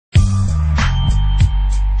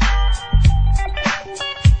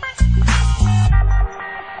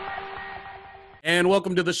And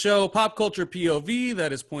welcome to the show, Pop Culture POV,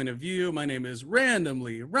 that is point of view. My name is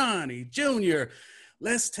Randomly Ronnie Jr.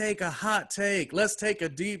 Let's take a hot take. Let's take a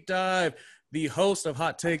deep dive. The host of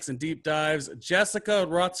Hot Takes and Deep Dives, Jessica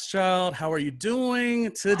Rothschild. How are you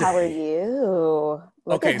doing today? How are you?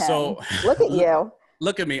 Look at him. Look at you.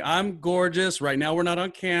 Look at me. I'm gorgeous. Right now we're not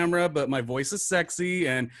on camera, but my voice is sexy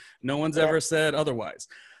and no one's ever said otherwise.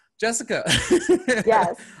 Jessica.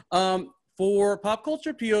 Yes. For Pop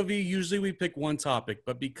Culture POV, usually we pick one topic,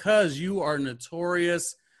 but because you are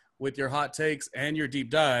notorious with your hot takes and your deep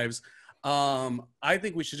dives, I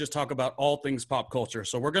think we should just talk about all things pop culture.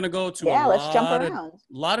 So we're going to go to let's jump around. A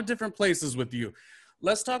lot of different places with you.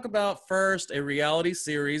 Let's talk about first a reality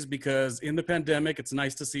series, because in the pandemic, it's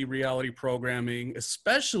nice to see reality programming,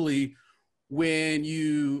 especially when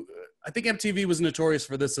I think MTV was notorious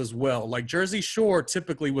for this as well. Like Jersey Shore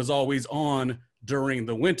typically was always on during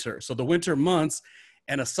the winter. So the winter months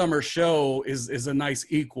and a summer show is a nice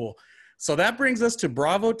equal. So that brings us to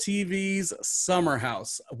Bravo TV's Summer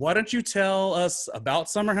House. Why don't you tell us about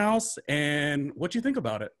Summer House and what you think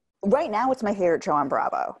about it? Right now, it's my favorite show on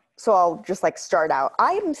Bravo. So I'll just start out.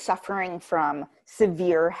 I am suffering from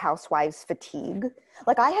severe housewives fatigue.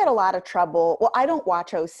 I had a lot of trouble. Well, I don't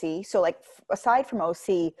watch OC. So aside from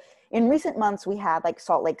OC, in recent months, we had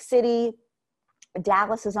Salt Lake City.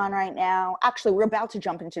 Dallas is on right now. Actually, we're about to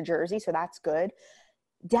jump into Jersey, so that's good.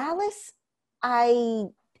 Dallas,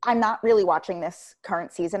 I'm not really watching this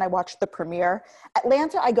current season. I watched the premiere.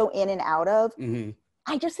 Atlanta, I go in and out of. Mm-hmm.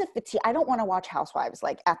 I just have fatigue. I don't want to watch Housewives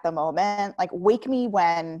at the moment. Wake me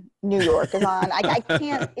when New York is on. I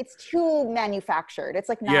can't. It's too manufactured. It's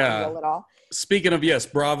not real at all. Speaking of, yes,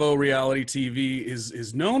 Bravo reality TV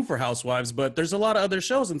is known for Housewives, but there's a lot of other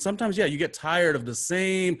shows, and sometimes you get tired of the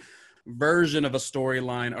same version of a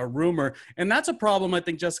storyline, a rumor. And that's a problem, I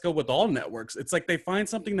think, Jessica, with all networks. It's they find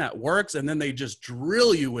something that works and then they just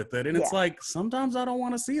drill you with it. And it's sometimes I don't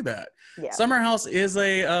want to see that. Yeah. Summer House is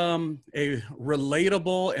a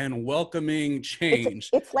relatable and welcoming change.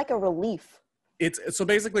 It's like a relief. So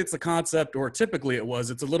basically it's the concept, or typically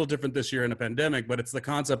it's a little different this year in a pandemic, but it's the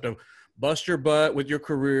concept of bust your butt with your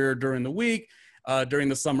career during the week. During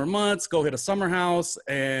the summer months, go hit a summer house,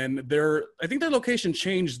 and I think their location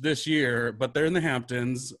changed this year, but they're in the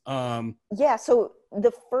Hamptons. So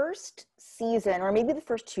the first season, or maybe the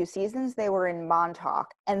first two seasons, they were in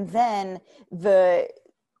Montauk, and then the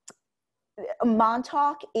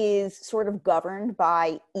Montauk is sort of governed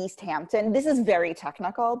by East Hampton. This is very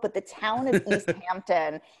technical, but the town of East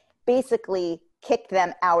Hampton basically kicked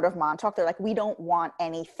them out of Montauk. They're we don't want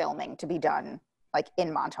any filming to be done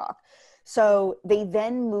in Montauk. So they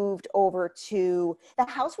then moved over to, the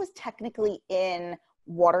house was technically in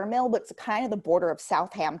Watermill, but it's kind of the border of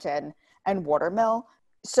Southampton and Watermill.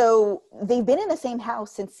 So they've been in the same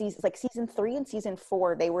house since season 3 and season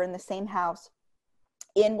 4. They were in the same house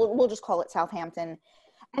in, we'll just call it Southampton.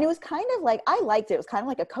 And it was kind of I liked it. It was kind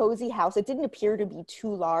of a cozy house. It didn't appear to be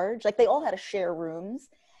too large. They all had to share rooms.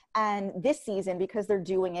 And this season, because they're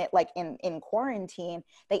doing it in quarantine,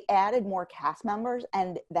 they added more cast members,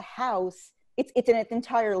 and the house, it's an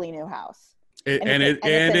entirely new house.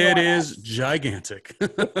 It is gigantic.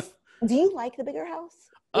 Do you like the bigger house?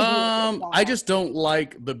 I just don't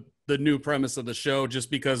like the new premise of the show,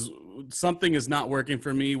 just because something is not working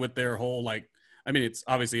for me with their whole it's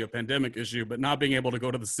obviously a pandemic issue, but not being able to go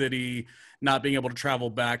to the city, not being able to travel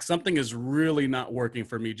back, something is really not working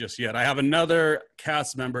for me just yet. I have another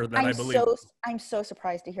cast member that I believe. I'm so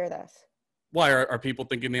surprised to hear this. Why? Are people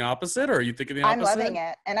thinking the opposite, or are you thinking the opposite? I'm loving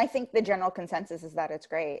it. And I think the general consensus is that it's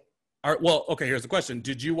great. Well, okay, here's the question.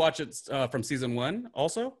 Did you watch it from season 1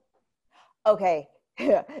 also? Okay.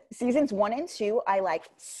 Seasons 1 and 2, I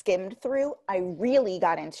skimmed through. I really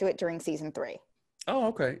got into it during season 3. Oh,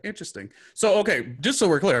 okay. Interesting. So, okay, just so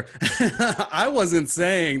we're clear, I wasn't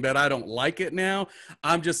saying that I don't like it now.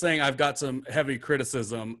 I'm just saying I've got some heavy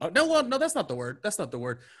criticism. No, that's not the word. That's not the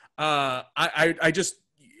word.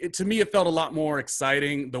 To me, it felt a lot more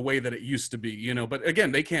exciting the way that it used to be, but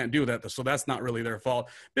again, they can't do that. So that's not really their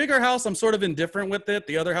fault. Bigger house, I'm sort of indifferent with it.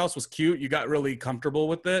 The other house was cute. You got really comfortable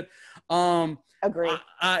with it. Agree.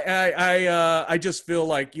 I just feel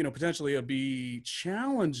potentially it'd be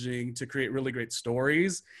challenging to create really great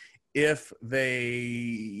stories if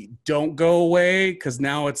they don't go away, because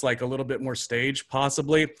now it's a little bit more staged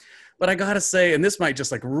possibly. But I gotta say, and this might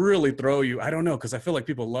just really throw you, I don't know, because I feel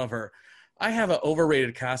people love her. I have an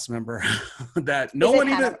overrated cast member that no one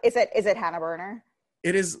even. Is it Hannah Berner?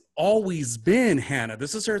 It has always been Hannah.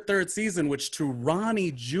 This is her 3rd season, which to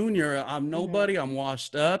Ronnie Jr., I'm nobody, I'm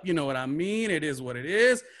washed up. You know what I mean? It is what it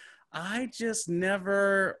is. I just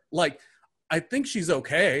never, I think she's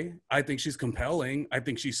okay. I think she's compelling. I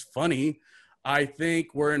think she's funny. I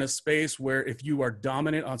think we're in a space where if you are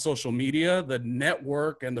dominant on social media, the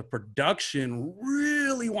network and the production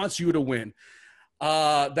really wants you to win.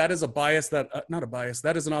 That is a bias that, not a bias,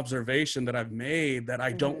 that is an observation that I've made that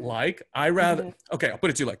I don't like. I rather, okay, I'll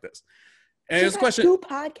put it to you like this. And She's this got question, 2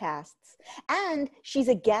 podcasts, and she's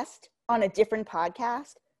a guest on a different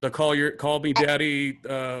podcast. the Call Me Daddy,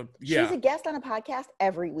 yeah. She's a guest on a podcast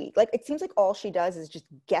every week. Like, it seems like all she does is just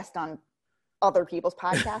guest on other people's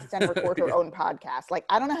podcasts and record her own podcast. Like,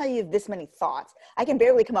 I don't know how you have this many thoughts. I can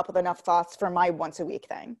barely come up with enough thoughts for my once a week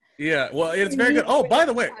thing. Yeah, well, it's very good. Oh, by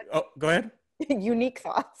the way, oh, go ahead. Unique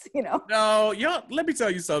thoughts, you know? No, let me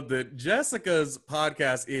tell you something. Jessica's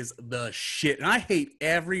podcast is the shit. And I hate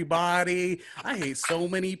everybody. I hate so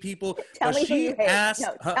many people. Tell me who you hate.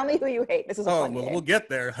 Tell me who you hate. This is a fun game. We'll get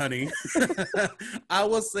there, honey. I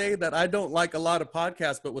will say that I don't like a lot of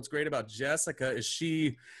podcasts, but what's great about Jessica is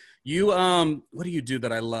what do you do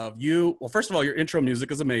that I love? Well, first of all, your intro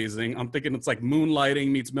music is amazing. I'm thinking it's like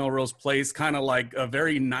Moonlighting meets Melrose Place, kind of like a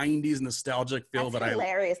very 90s nostalgic feel. That's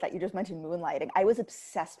hilarious that you just mentioned Moonlighting. I was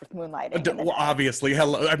obsessed with Moonlighting. Well, obviously,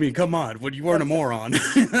 hello. I mean, come on. You weren't a moron.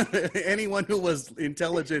 Anyone who was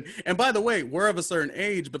intelligent. And by the way, we're of a certain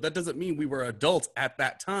age, but that doesn't mean we were adults at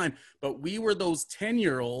that time. But we were those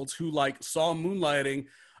 10-year-olds who like saw Moonlighting.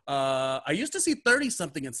 I used to see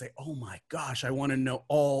 30-something and say, oh my gosh, I want to know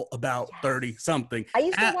all about 30-something. I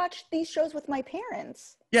used to watch these shows with my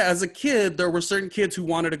parents. Yeah, as a kid, there were certain kids who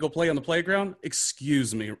wanted to go play on the playground.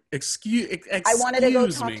 Excuse me. I wanted to go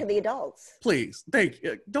talk to the adults. Please, thank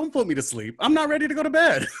you. Don't put me to sleep. I'm not ready to go to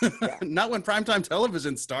bed. Yeah. Not when primetime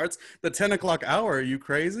television starts, the 10 o'clock hour. Are you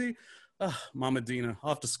crazy? Mama Dina, I'll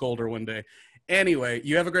have to scold her one day. Anyway,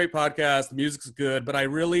 you have a great podcast. The music's good, but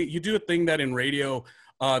you do a thing that in radio,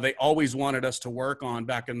 they always wanted us to work on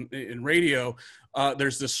back in radio.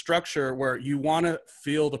 There's this structure where you want to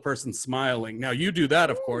feel the person smiling. Now you do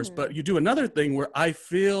that, of course, but you do another thing where I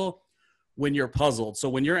feel when you're puzzled. So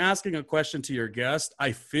when you're asking a question to your guest,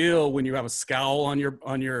 I feel when you have a scowl on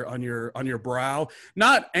your brow,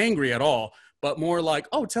 not angry at all, but more like,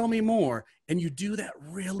 oh, tell me more. And you do that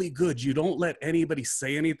really good. You don't let anybody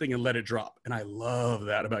say anything and let it drop. And I love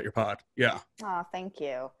that about your pod. Yeah. Oh, thank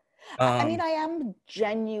you. I mean, I am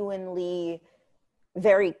genuinely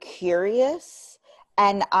very curious,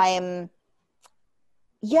 and I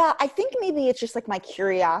think maybe it's just like my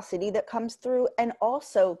curiosity that comes through. And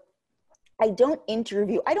also, I don't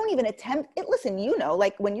even attempt it. Listen,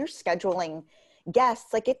 like when you're scheduling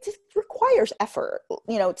guests, like it just requires effort,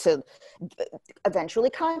 to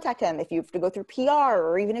eventually contact them. If you have to go through PR,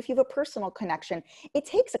 or even if you have a personal connection, it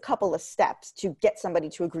takes a couple of steps to get somebody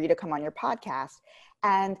to agree to come on your podcast.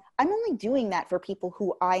 And I'm only doing that for people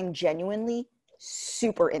who I'm genuinely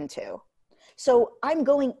super into. So I'm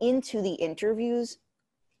going into the interviews,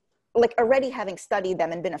 like already having studied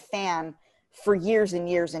them and been a fan for years and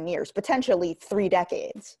years and years, potentially 3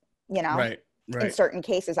 decades, Right. In certain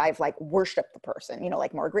cases, I've like worshiped the person,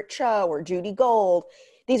 like Margaret Cho or Judy Gold.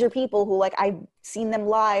 These are people who like, I've seen them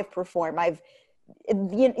live perform.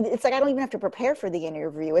 It's like, I don't even have to prepare for the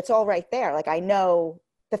interview. It's all right there. Like I know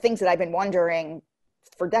the things that I've been wondering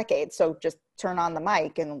for decades. So just turn on the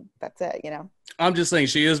mic and that's it, I'm just saying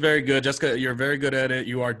she is very good. Jessica, you're very good at it.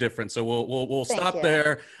 You are different. So we'll stop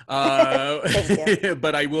there.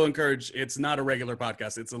 But I will encourage, it's not a regular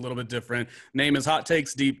podcast. It's a little bit different. Name is Hot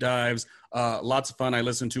Takes Deep Dives. Lots of fun. I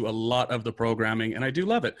listen to a lot of the programming and I do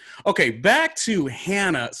love it. Okay, back to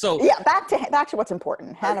Hannah. So yeah, back to what's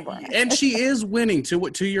important. Hannah Burness. And she is winning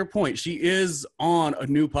to your point. She is on a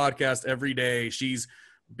new podcast every day. She's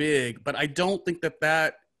big, but I don't think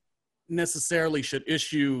that necessarily should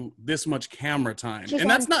issue this much camera time.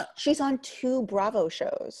 She's on 2 Bravo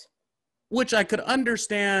shows, which I could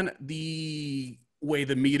understand the way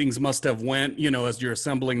the meetings must have went, as you're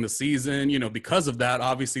assembling the season, because of that.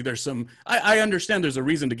 Obviously there's I understand there's a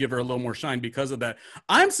reason to give her a little more shine because of that.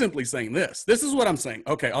 I'm simply saying this is what I'm saying.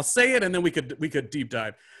 Okay, I'll say it and then we could deep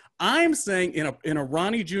dive. I'm saying in a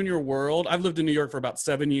Ronnie Jr. world, I've lived in New York for about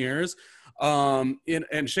 7 years. And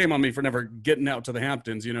shame on me for never getting out to the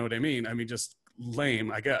Hamptons. You know what I mean? I mean, just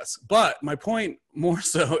lame, I guess. But my point more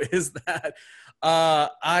so is that,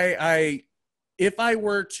 if I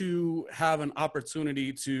were to have an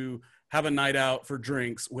opportunity to have a night out for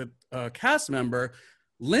drinks with a cast member,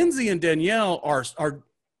 Lindsay and Danielle are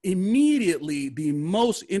immediately the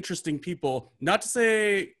most interesting people. Not to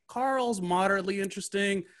say Carl's moderately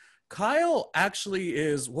interesting. Kyle actually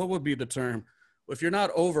is, what would be the term? If you're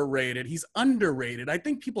not overrated, he's underrated. I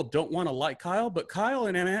think people don't want to like Kyle, but Kyle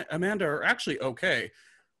and Amanda are actually okay.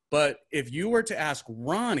 But if you were to ask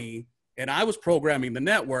Ronnie, and I was programming the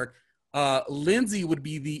network, Lindsay would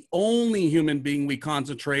be the only human being we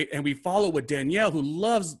concentrate, and we follow with Danielle, who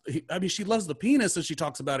loves, I mean, she loves the penis, and she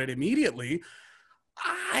talks about it immediately.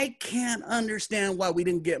 I can't understand why we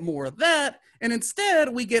didn't get more of that. And instead,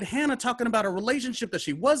 we get Hannah talking about a relationship that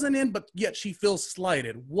she wasn't in, but yet she feels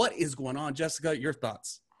slighted. What is going on, Jessica? Your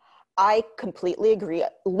thoughts? I completely agree.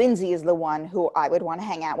 Lindsay is the one who I would want to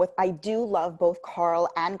hang out with. I do love both Carl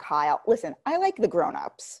and Kyle. Listen, I like the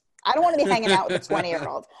grown-ups. I don't want to be hanging out with the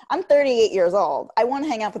 20-year-olds. I'm 38 years old. I want to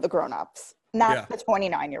hang out with the grown-ups, not the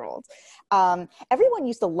 29-year-olds. Everyone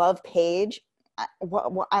used to love Paige. I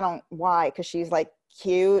don't, why? Because she's like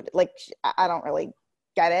cute. Like, I don't really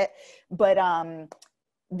get it. But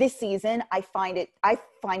this season, I find it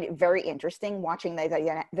very interesting watching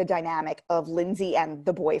the dynamic of Lindsay and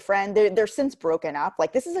the boyfriend. They're since broken up.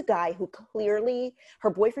 Like, this is a guy who clearly,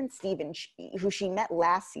 her boyfriend Steven, who she met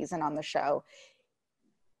last season on the show,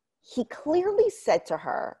 he clearly said to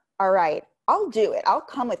her, all right, I'll do it. I'll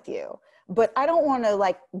come with you, but I don't want to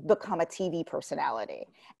like become a TV personality.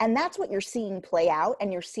 And that's what you're seeing play out.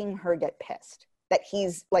 And you're seeing her get pissed that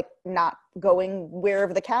he's like not going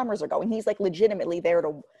wherever the cameras are going. He's like legitimately there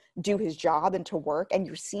to do his job and to work. And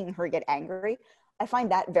you're seeing her get angry. I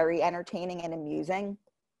find that very entertaining and amusing.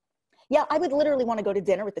 Yeah, I would literally want to go to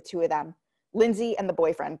dinner with the two of them, Lindsay and the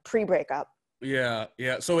boyfriend, pre-breakup. Yeah.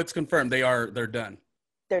 So it's confirmed they're done.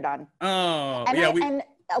 They're done. Oh, and yeah. And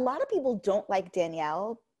a lot of people don't like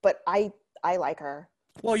Danielle, but I like her.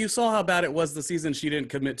 Well, you saw how bad it was the season she didn't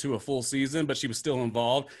commit to a full season, but she was still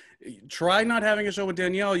involved. Try not having a show with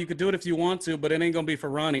Danielle. You could do it if you want to, but it ain't going to be for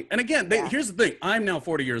Ronnie. And again, here's the thing. I'm now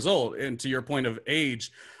 40 years old, and to your point of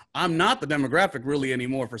age, I'm not the demographic really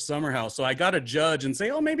anymore for Summer House. So I got to judge and say,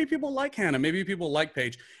 oh, maybe people like Hannah. Maybe people like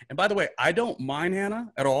Paige. And by the way, I don't mind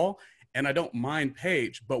Hannah at all. And I don't mind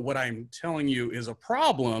Paige, but what I'm telling you is a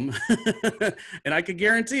problem. And I could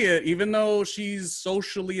guarantee it, even though she's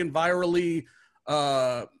socially and virally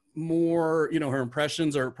more, her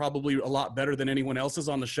impressions are probably a lot better than anyone else's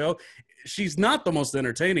on the show. She's not the most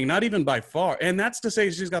entertaining, not even by far. And that's to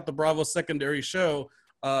say she's got the Bravo secondary show,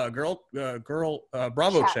 Bravo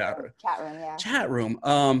chat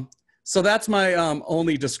room. So that's my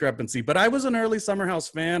only discrepancy. But I was an early Summer House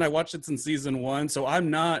fan. I watched it since season 1, so I'm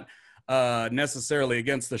not necessarily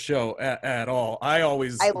against the show at all. I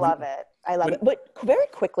love it. But very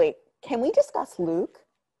quickly, can we discuss Luke?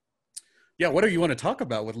 Yeah, what do you want to talk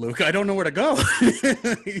about with Luke? I don't know where to go.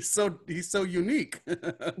 He's so unique.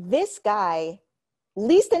 This guy,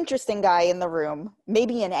 least interesting guy in the room,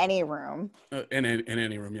 maybe in any room. In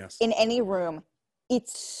any room, yes. In any room.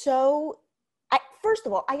 It's so, first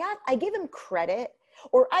of all, I give him credit,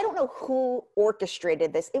 or I don't know who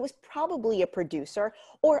orchestrated this. It was probably a producer,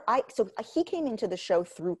 so he came into the show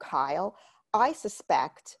through Kyle. I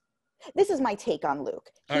suspect, this is my take on Luke.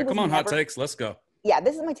 All right, come on, hot takes, let's go. Yeah,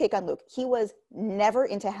 this is my take on Luke. He was never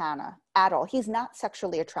into Hannah at all. He's not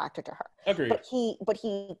sexually attracted to her. Agreed. But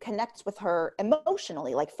he connects with her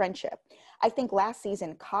emotionally, like friendship. I think last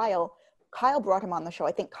season, Kyle brought him on the show.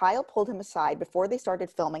 I think Kyle pulled him aside before they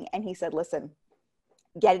started filming, and he said, listen,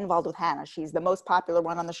 get involved with Hannah. She's the most popular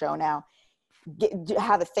one on the show now.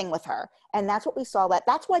 Have a thing with her. And that's what we saw.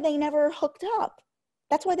 That's why they never hooked up.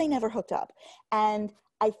 And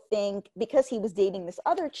I think because he was dating this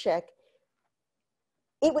other chick,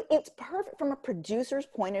 it's perfect from a producer's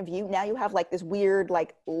point of view. Now you have like this weird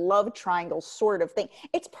like love triangle sort of thing.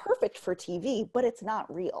 It's perfect for TV, but it's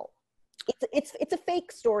not real. It's a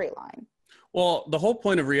fake storyline. Well, the whole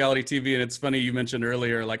point of reality TV, and it's funny you mentioned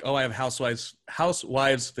earlier, like, oh, I have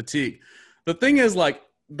housewives fatigue. The thing is, like,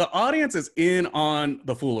 the audience is in on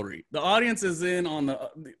the foolery. The audience is in on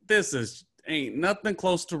this ain't nothing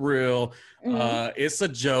close to real. Mm-hmm. It's a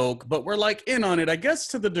joke, but we're like in on it, I guess,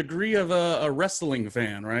 to the degree of a wrestling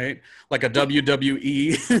fan, right? Like a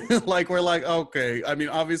WWE. Like, we're like, okay. I mean,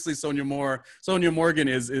 obviously Sonia Morgan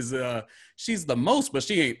is she's the most, but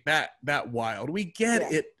she ain't that wild. We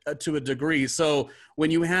get it to a degree. So when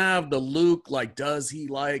you have the Luke, like, does he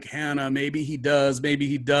like Hannah? Maybe he does, maybe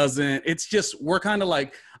he doesn't. It's just, we're kind of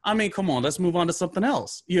like, I mean, come on, let's move on to something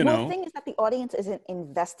else, know? The thing is that the audience isn't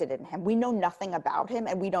invested in him. We know nothing about him,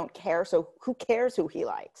 and we don't care. So who cares who he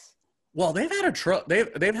likes? Well, they've had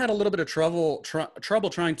a little bit of trouble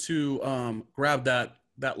trying to grab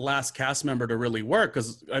that last cast member to really work.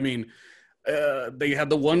 Because I mean, they had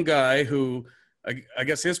the one guy who I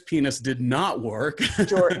guess his penis did not work.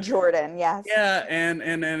 Jordan, yes. Yeah,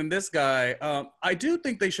 and this guy, I do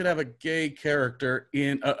think they should have a gay character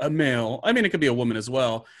in a male. I mean, it could be a woman as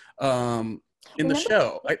well. In the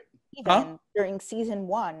show, during season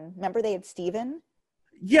 1, remember they had Steven?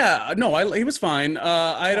 Yeah, no, he was fine.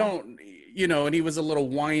 I don't, and he was a little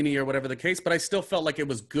whiny or whatever the case, but I still felt like it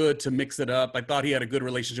was good to mix it up. I thought he had a good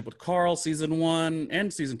relationship with Carl season 1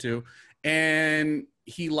 and season 2, and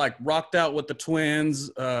he like rocked out with the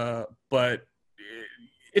twins, but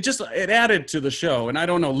it added to the show. And I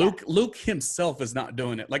don't know, Luke himself is not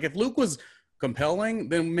doing it. Like if Luke was compelling,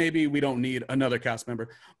 then maybe we don't need another cast member.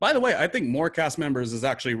 By the way, I think more cast members is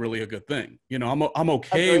actually really a good thing. I'm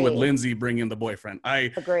okay with Lindsay bringing the boyfriend.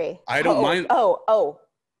 I agree. I don't mind.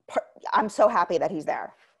 I'm so happy that he's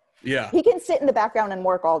there. Yeah. He can sit in the background and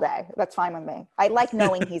work all day. That's fine with me. I like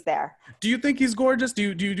knowing he's there. Do you think he's gorgeous?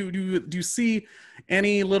 Do you see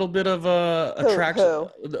any little bit of attraction? Who?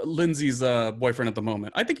 Lindsay's boyfriend at the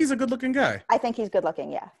moment. I think he's a good-looking guy. I think he's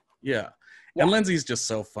good-looking. Yeah. Yeah. And Lindsay's just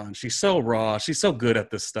so fun. She's so raw. She's so good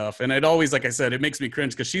at this stuff. And it always, like I said, it makes me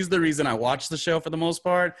cringe because she's the reason I watch the show for the most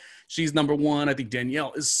part. She's number one. I think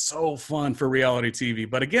Danielle is so fun for reality TV.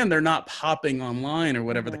 But again, they're not popping online or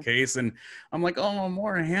whatever the case. And I'm like, oh,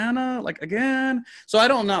 more Hannah? Like, again? So I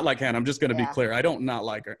don't not like Hannah. I'm just going to be clear. I don't not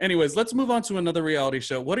like her. Anyways, let's move on to another reality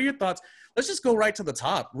show. What are your thoughts? Let's just go right to the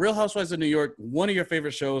top. Real Housewives of New York, one of your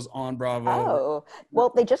favorite shows on Bravo. Oh,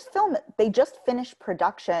 well, they just filmed it. They just finished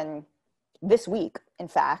production this week, in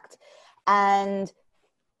fact. And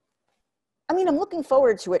I mean, I'm looking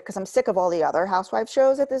forward to it because I'm sick of all the other housewife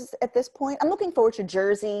shows at this point. I'm looking forward to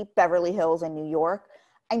Jersey, Beverly Hills, and New York.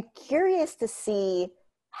 I'm curious to see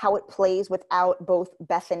how it plays without both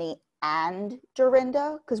Bethany and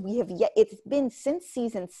Dorinda, because it's been since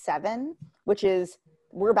season 7, which is,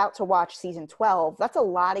 we're about to watch season 12. That's a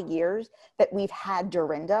lot of years that we've had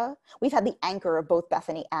Dorinda. We've had the anchor of both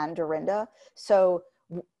Bethany and Dorinda. So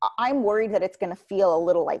I'm worried that it's going to feel a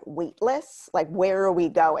little like weightless. Like, where are we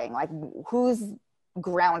going? Like, who's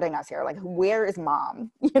grounding us here? Like, where is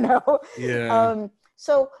mom? Yeah.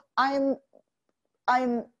 So I'm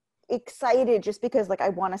excited just because like I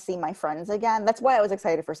want to see my friends again. That's why I was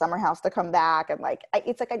excited for Summer House to come back. And like,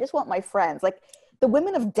 it's like I just want my friends. Like the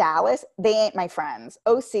women of Dallas, they ain't my friends.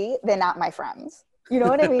 OC, they're not my friends. You know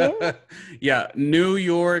what I mean? Yeah, New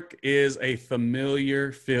York is a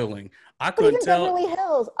familiar feeling. I couldn't couldn't tell. Beverly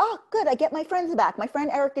Hills. Oh, good. I get my friends back. My friend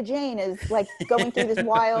Erica Jane is like going through this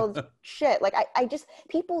wild shit. Like I just,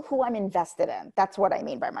 people who I'm invested in. That's what I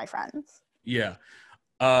mean by my friends. Yeah.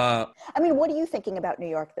 I mean, what are you thinking about New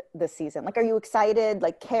York this season? Like, are you excited,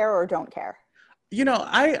 like care or don't care?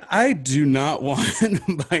 I do not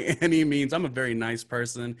want by any means. I'm a very nice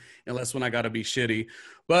person, unless when I got to be shitty.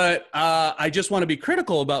 But I just want to be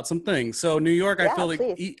critical about some things. So New York, I feel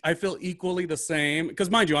like I feel equally the same. Because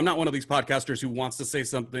mind you, I'm not one of these podcasters who wants to say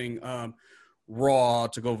something raw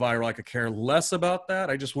to go viral. I could care less about that.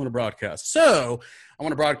 I just want to broadcast. So I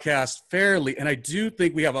want to broadcast fairly. And I do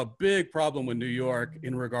think we have a big problem with New York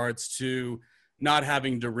in regards to not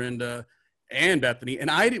having Dorinda and Bethany. And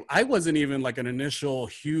I wasn't even like an initial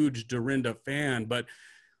huge Dorinda fan, but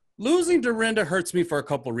losing Dorinda hurts me for a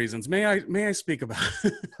couple reasons. May I speak about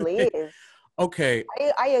it? Please. Okay.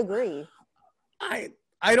 I agree. I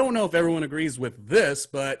don't know if everyone agrees with this,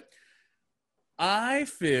 but I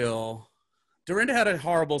feel Dorinda had a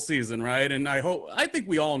horrible season, right? And I think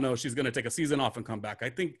we all know she's going to take a season off and come back.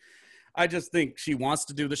 I just think she wants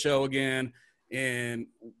to do the show again, and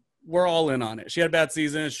we're all in on it. She had a bad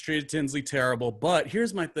season. She treated Tinsley terrible. But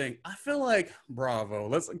here's my thing. I feel like Bravo.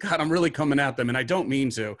 God, I'm really coming at them, and I don't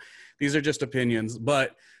mean to. These are just opinions.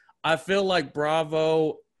 But I feel like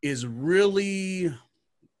Bravo is really,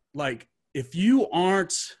 like, if you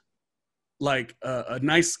aren't, like, a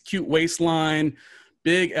nice, cute waistline,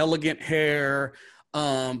 big, elegant hair,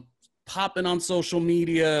 popping on social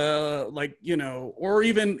media, like, or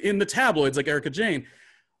even in the tabloids like Erica Jane,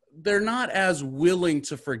 they're not as willing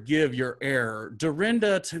to forgive your error.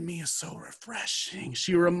 Dorinda, to me, is so refreshing.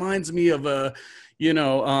 She reminds me of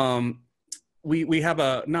we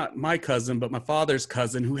have not my cousin, but my father's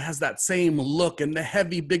cousin who has that same look and the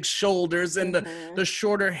heavy, big shoulders and the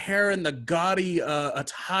shorter hair and the gaudy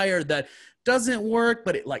attire that doesn't work,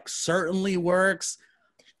 but it like certainly works.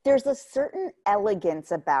 There's a certain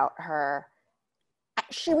elegance about her.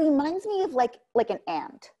 She reminds me of like an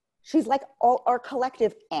aunt. She's like our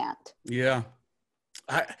collective aunt. Yeah.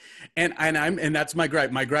 And that's my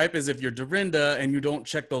gripe. My gripe is if you're Dorinda and you don't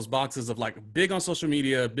check those boxes of like big on social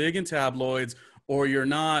media, big in tabloids, or you're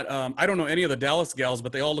not, I don't know any of the Dallas gals,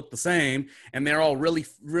 but they all look the same. And they're all really,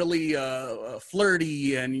 really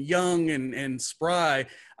flirty and young and spry.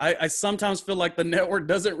 I sometimes feel like the network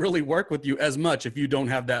doesn't really work with you as much if you don't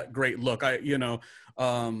have that great look. That's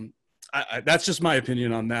just my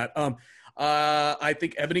opinion on that. I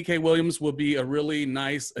think Ebony K. Williams will be a really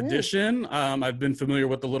nice addition. I've been familiar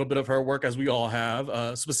with a little bit of her work, as we all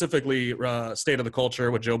have, specifically State of the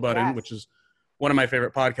Culture with Joe Budden, which is one of my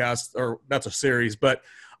favorite podcasts, or that's a series. But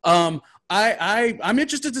I'm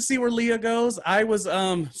interested to see where Leah goes. I was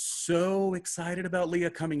so excited about Leah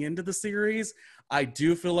coming into the series. I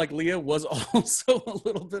do feel like Leah was also a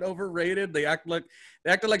little bit overrated. They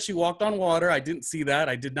acted like she walked on water. I didn't see that.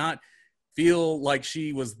 I did not feel like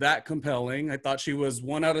she was that compelling. I thought she was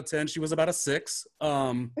 1 out of 10. She was about a 6.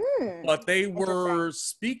 But they were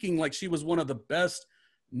speaking like she was one of the best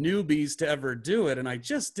newbies to ever do it, and I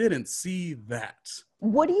just didn't see that.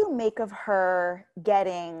 What do you make of her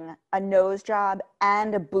getting a nose job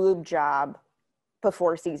and a boob job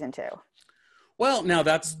before season 2? Well, now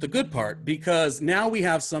that's the good part, because now we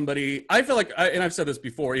have somebody, I feel like, and I've said this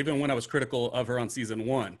before, even when I was critical of her on season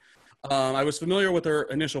 1, I was familiar with her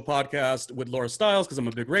initial podcast with Laura Stiles, because I'm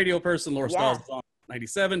a big radio person. Laura Stiles was on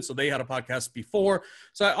 97, so they had a podcast before.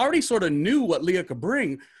 So I already sort of knew what Leah could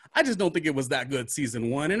bring. I just don't think it was that good season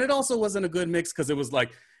 1. And it also wasn't a good mix, because it was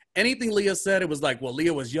like anything Leah said, it was like, well,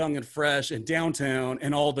 Leah was young and fresh and downtown,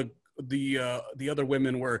 and all the other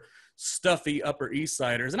women were stuffy Upper East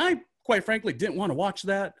Siders. And I, quite frankly, didn't want to watch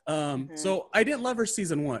that. So I didn't love her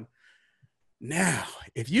season 1. Now,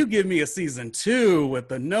 if you give me a season 2 with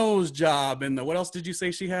the nose job and what else did you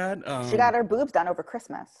say she had? She got her boobs done over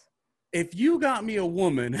Christmas. If you got me a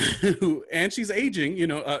woman who, and she's aging,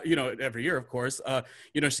 every year, of course,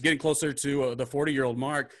 she's getting closer to the 40-year-old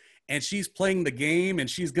mark, and she's playing the game, and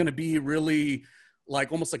she's going to be really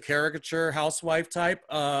like almost a caricature housewife type.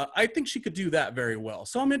 I think she could do that very well.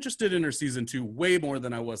 So I'm interested in her season 2 way more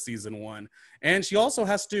than I was season 1. And she also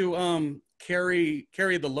has to carry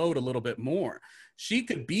the load a little bit more. She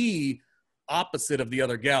could be opposite of the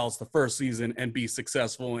other gals the first season and be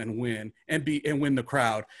successful and win the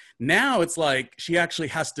crowd. Now it's like she actually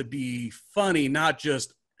has to be funny, not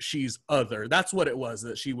just she's other. That's what it was,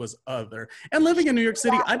 that she was other. And living in New York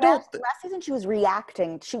City, last season she was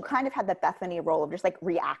reacting. She kind of had the Bethany role of just like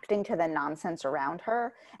reacting to the nonsense around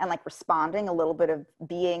her and like responding, a little bit of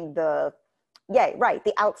being the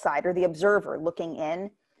outsider, the observer looking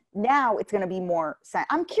in. Now it's going to be more.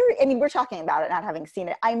 I'm curious. I mean, we're talking about it, not having seen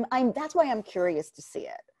it. That's why I'm curious to see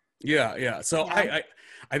it. Yeah. So I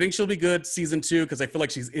think she'll be good season 2, because I feel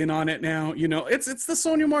like she's in on it now. It's the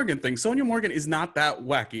Sonia Morgan thing. Sonia Morgan is not that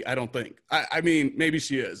wacky, I don't think. I mean, maybe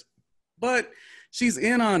she is, but she's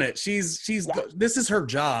in on it. This is her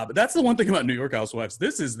job. That's the one thing about New York Housewives.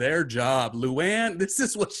 This is their job. Luann, this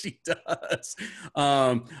is what she does.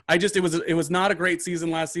 It was not a great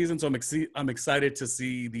season last season, so I'm excited to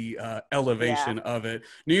see the elevation of it.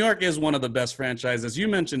 New York is one of the best franchises. You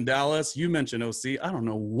mentioned Dallas. You mentioned OC. I don't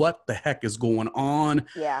know what the heck is going on.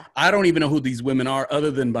 Yeah. I don't even know who these women are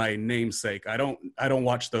other than by namesake. I don't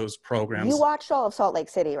watch those programs. You watched all of Salt Lake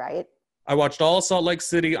City, right? I watched all Salt Lake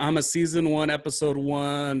City. I'm a season 1, episode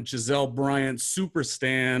 1, Giselle Bryant, super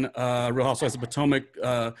stan, Real Housewives of Potomac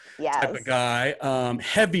type of guy.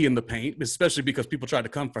 Heavy in the paint, especially because people tried to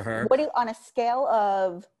come for her. What do you, on a scale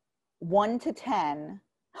of 1 to 10,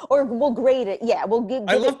 or we'll grade it. Yeah, we'll give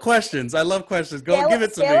I love questions. Go give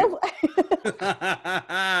it to me.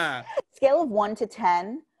 Scale of 1 to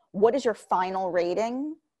 10, what is your final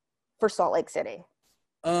rating for Salt Lake City?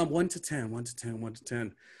 1 to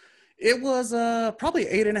 10. It was probably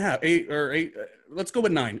 8.5, 8. Let's go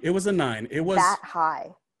with 9. It was a 9. It was that high.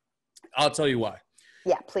 I'll tell you why.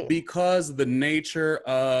 Yeah, please. Because the nature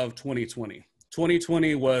of 2020.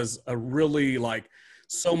 2020 was a really like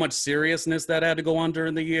so much seriousness that had to go on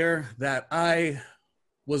during the year that I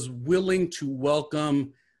was willing to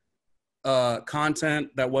welcome content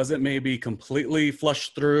that wasn't maybe completely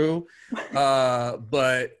flushed through,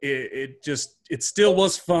 but it still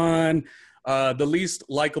was fun. The least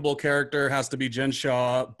likable character has to be Jen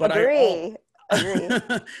Shaw, but Agree.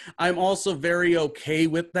 I'm also very okay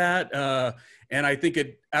with that. And I think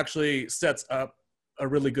it actually sets up a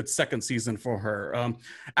really good second season for her.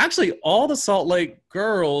 Actually, all the Salt Lake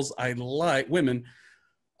girls women,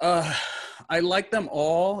 I like them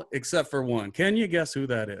all except for one. Can you guess who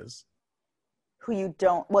that is? Who you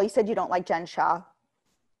don't? Well, you said you don't like Jen Shaw.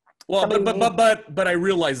 Well, but I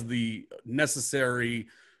realize the necessary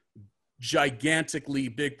gigantically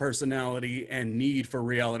big personality and need for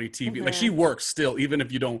reality TV. Mm-hmm. Like she works still, even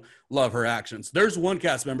if you don't love her actions. There's one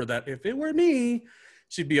cast member that if it were me,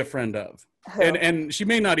 she'd be a friend of. Who? And she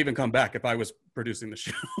may not even come back if I was producing the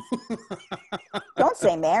show. Don't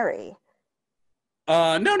say Mary.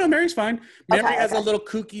 No, Mary's fine. Mary has a little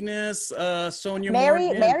kookiness. Sonia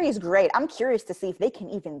Morgan. Mary's great. I'm curious to see if they can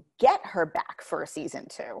even get her back for a season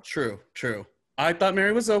 2. True. I thought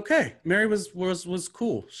Mary was okay. Mary was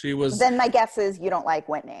cool. She was. Then my guess is you don't like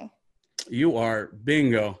Whitney. You are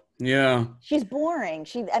bingo. Yeah. She's boring.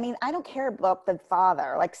 I mean, I don't care about the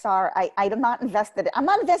father. Like, sorry, I'm not invested. I'm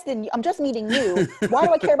not invested in you. I'm just meeting you. Why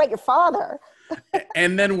do I care about your father?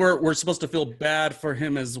 And then we're supposed to feel bad for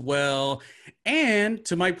him as well. And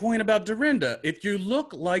to my point about Dorinda, if you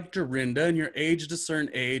look like Dorinda and you're aged a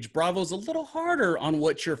certain age, Bravo's a little harder on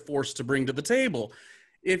what you're forced to bring to the table.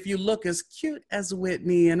 If you look as cute as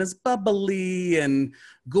Whitney and as bubbly and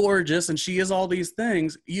gorgeous, and she is all these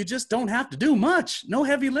things, you just don't have to do much. No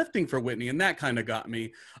heavy lifting for Whitney, and that kind of got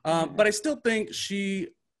me. But I still think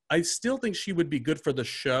she would be good for the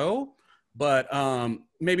show. But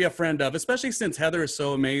maybe a friend of, especially since Heather is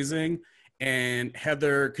so amazing, and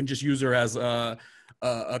Heather can just use her as a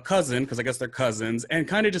cousin, because I guess they're cousins, and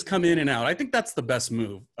kind of just come in and out. I think that's the best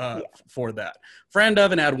move for that. Friend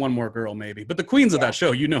of, and add one more girl maybe. But the queens of that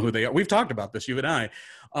show, you know who they are. We've talked about this, you and I.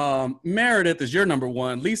 Meredith is your number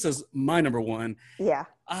one. Lisa's my number one. Yeah.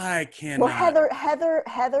 I cannot. Well,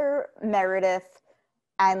 Heather, Meredith,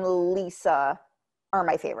 and Lisa are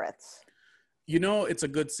my favorites. You know, it's a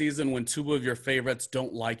good season when two of your favorites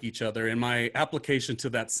don't like each other. And my application to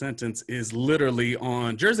that sentence is literally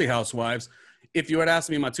on Jersey Housewives. If you had asked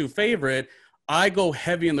me my two favorite, I go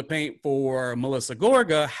heavy in the paint for Melissa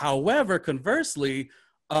Gorga. However, conversely,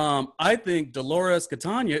 I think Dolores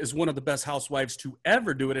Catania is one of the best housewives to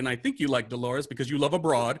ever do it. And I think you like Dolores because you love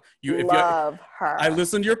abroad. Love her. I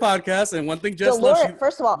listened to your podcast, and one thing Jess Dolores, loves.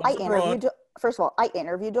 First of all, I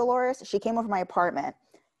interviewed Dolores. She came over to my apartment.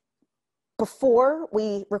 Before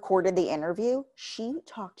we recorded the interview, she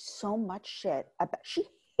talked so much shit about, she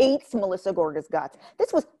hates Melissa Gorga's guts.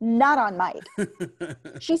 This was not on mic.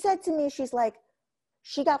 She said to me, she's like,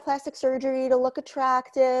 she got plastic surgery to look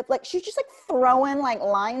attractive. Like, she's just like throwing like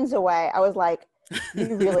lines away. I was like,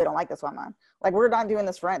 you really don't like this woman. Like, we're not doing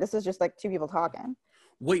this for this is just like two people talking.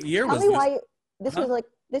 What year Tell was me this? why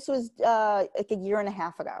this was like a year and a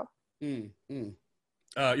half ago.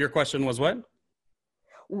 Your question was what?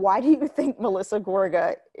 Why do you think Melissa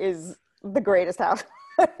Gorga is the greatest housewife?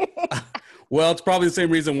 Well, it's probably the same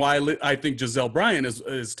reason why I think Giselle Bryant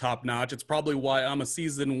is top notch. It's probably why I'm a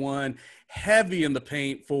season one heavy in the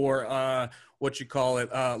paint for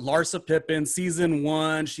Larsa Pippen. Season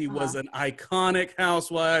one, she was an iconic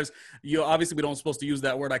housewives. Obviously we don't supposed to use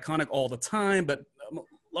that word iconic all the time, but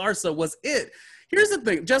Larsa was it. Here's the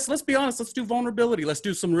thing, Jess, let's be honest. Let's do vulnerability. Let's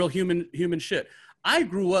do some real human shit. I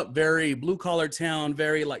grew up very blue collar town,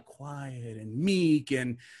 very like quiet and meek,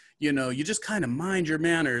 and you just kind of mind your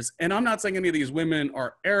manners. And I'm not saying any of these women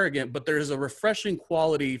are arrogant, but there's a refreshing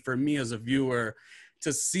quality for me as a viewer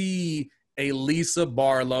to see a Lisa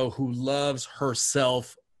Barlow who loves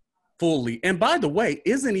herself fully. And by the way,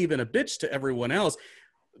 isn't even a bitch to everyone else.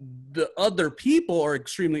 The other people are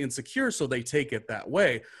extremely insecure, so they take it that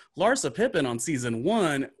way. Larsa Pippen on season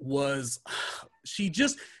one she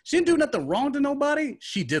didn't do nothing wrong to nobody.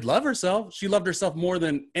 She did love herself. She loved herself more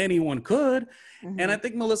than anyone could. Mm-hmm. And I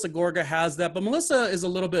think Melissa Gorga has that. But Melissa is a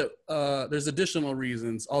little bit, there's additional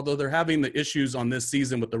reasons. Although they're having the issues on this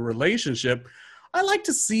season with the relationship, I like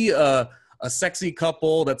to see a sexy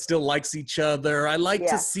couple that still likes each other. I like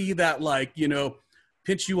to see that, like,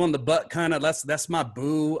 pinch you on the butt kind of, that's my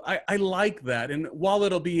boo. I like that. And while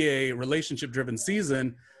it'll be a relationship-driven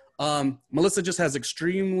season, Melissa just has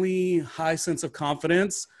extremely high sense of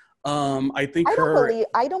confidence. I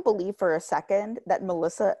don't believe for a second that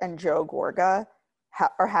Melissa and Joe Gorga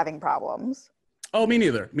are having problems. Oh, me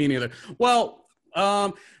neither. Well,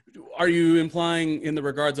 are you implying in the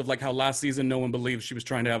regards of like how last season no one believed she was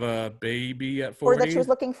trying to have a baby at 40? Or that she was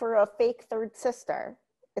looking for a fake third sister?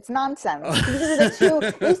 It's nonsense.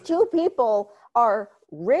 These two people are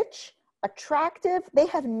rich, attractive. They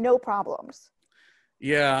have no problems.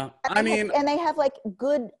 Yeah, and they have like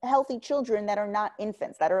good, healthy children that are not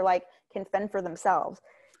infants, that are like can fend for themselves.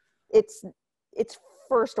 It's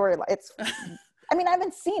first storyline. I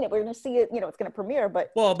haven't seen it. We're going to see it. It's going to premiere.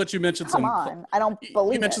 But you mentioned I don't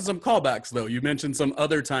believe. You mentioned some callbacks though. You mentioned some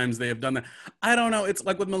other times they have done that. I don't know. It's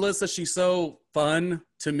like with Melissa, she's so fun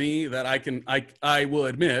to me that I will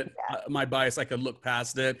admit my bias. I could look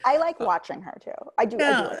past it. I like watching her too. I do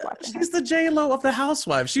like watching her. She's the J-Lo of the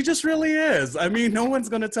housewives. She just really is. No one's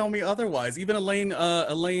going to tell me otherwise. Even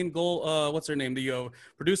Elaine Gold, what's her name? The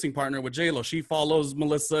producing partner with J-Lo. She follows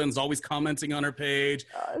Melissa and is always commenting on her page.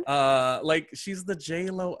 Like she's the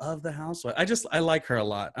J-Lo of the housewives. I like her a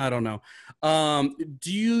lot. I don't know.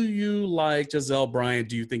 Do you like Giselle Bryant?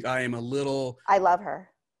 Do you think I am a little? I love her.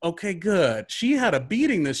 Okay, good. She had a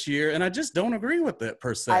beating this year, and I just don't agree with it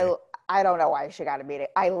per se. I don't know why she got a meeting.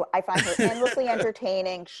 I find her endlessly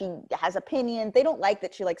entertaining. She has opinions. They don't like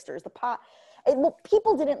that she like stirs the pot. Well,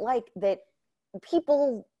 people didn't like that.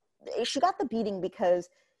 She got the beating because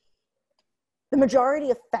the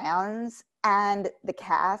majority of fans and the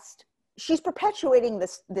cast, she's perpetuating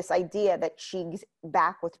this idea that she's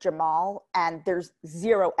back with Jamal, and there's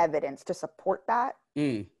zero evidence to support that.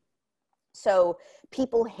 So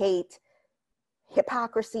people hate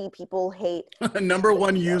hypocrisy. People hate number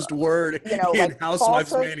one used word in like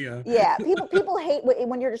Housewives Mania. Yeah, people hate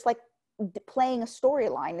when you're just like playing a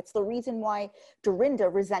storyline. It's the reason why Dorinda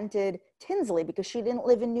resented Tinsley, because she didn't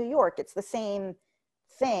live in New York. It's the same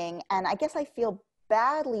thing. And I guess I feel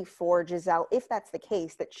badly for Giselle, if that's the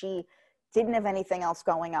case, that she didn't have anything else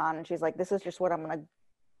going on, and she's like, this is just what I'm gonna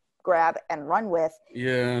grab and run with.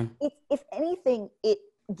 Yeah. If anything, it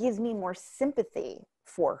gives me more sympathy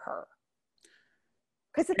for her,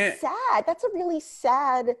 because it's sad. That's a really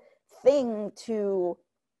sad thing to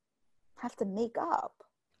have to make up.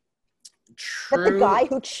 True. That the guy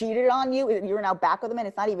who cheated on you, you're now back with him, and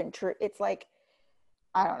it's not even true. It's like,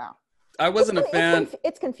 I don't know. I wasn't a fan.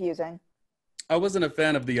 It's confusing. I wasn't a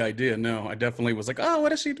fan of the idea. No, I definitely was like, oh,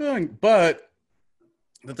 what is she doing? But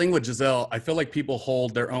the thing with Giselle, I feel like people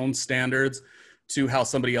hold their own standards to how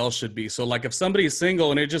somebody else should be. So like if somebody's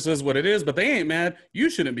single and it just is what it is, but they ain't mad, you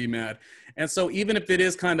shouldn't be mad. And so even if it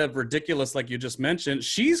is kind of ridiculous, like you just mentioned,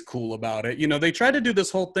 she's cool about it. They try to do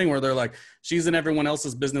this whole thing where they're like, she's in everyone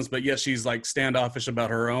else's business, but yet she's like standoffish about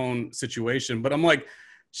her own situation. But I'm like,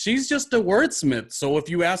 she's just a wordsmith. So if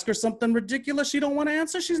you ask her something ridiculous she don't want to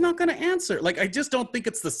answer, she's not going to answer. Like, I just don't think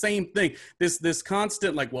it's the same thing. This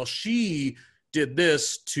constant, like, well, she did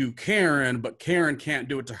this to Karen, but Karen can't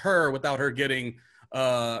do it to her without her getting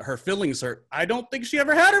her feelings hurt. I don't think she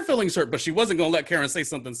ever had her feelings hurt, but she wasn't going to let Karen say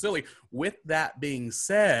something silly. With that being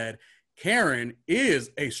said, Karen is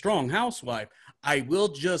a strong housewife. I will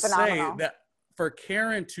just say that for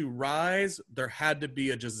Karen to rise, there had to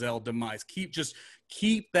be a Giselle demise.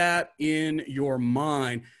 Keep that in your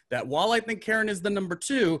mind, that while I think Karen is the number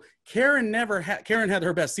two, Karen had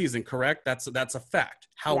her best season, correct? That's a fact.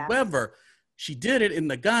 However, she did it in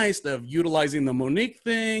the guise of utilizing the Monique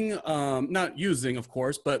thing, not using, of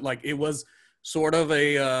course, but like it was sort of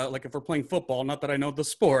a, like if we're playing football, not that I know the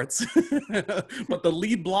sports, but the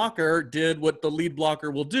lead blocker did what the lead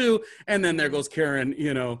blocker will do. And then there goes Karen,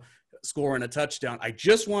 scoring a touchdown. I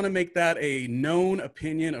just want to make that a known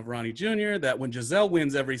opinion of Ronnie Jr., that when Giselle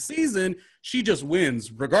wins every season, she just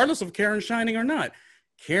wins, regardless of Karen shining or not.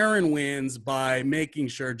 Karen wins by making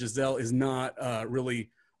sure Giselle is not really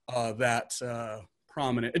that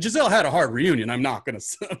prominent. Giselle had a hard reunion. I'm not gonna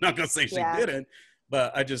say she didn't,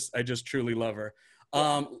 but I just truly love her.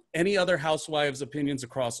 Any other housewives opinions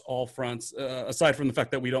across all fronts, aside from the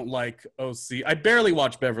fact that we don't like OC? I barely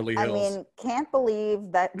watch Beverly Hills. I mean, can't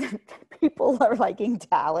believe that people are liking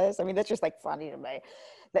Dallas. I mean, that's just like funny to me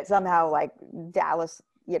that somehow like Dallas,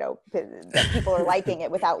 that people are liking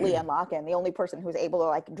it without Leanne Locken, the only person who's able to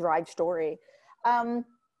like drive story.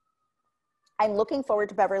 I'm looking forward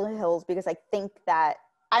to Beverly Hills because I think that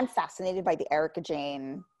I'm fascinated by the Erika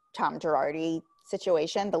Jayne, Tom Girardi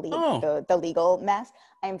situation, the legal mess.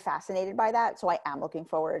 I'm fascinated by that, so I am looking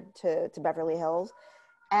forward to Beverly Hills.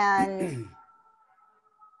 And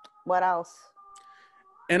what else?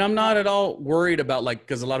 And I'm not at all worried about, like,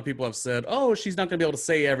 because a lot of people have said, oh, she's not going to be able to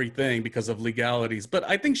say everything because of legalities. But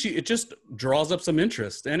I think it just draws up some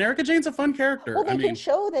interest. And Erika Jayne's a fun character. Well, they can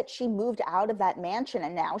show that she moved out of that mansion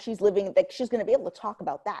and now she's living, like, she's going to be able to talk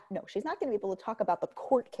about that. No, she's not going to be able to talk about the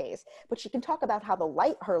court case, but she can talk about how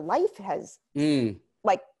her life has,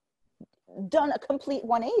 like, done a complete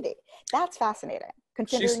 180. That's fascinating,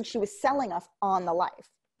 considering she was selling us on the life.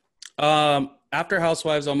 After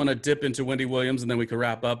Housewives, I'm going to dip into Wendy Williams and then we can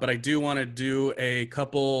wrap up. But I do want to do a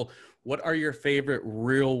couple, what are your favorite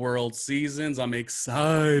Real World seasons? I'm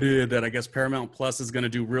excited that I guess Paramount Plus is going to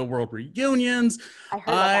do Real World reunions. I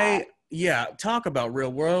heard about that. Yeah, talk about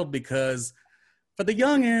Real World, because for the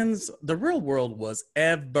youngins, the Real World was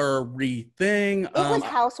everything. It was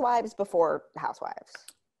Housewives before Housewives.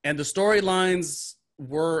 And the storylines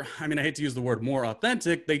were, I mean, I hate to use the word more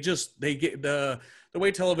authentic. They get the way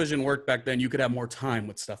television worked back then, you could have more time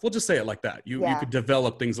with stuff. We'll just say it like that. You could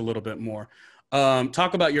develop things a little bit more.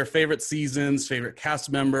 Talk about your favorite seasons, favorite cast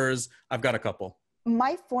members. I've got a couple.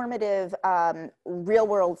 My formative Real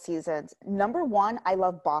World seasons. Number one, I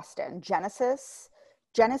love Boston. Genesis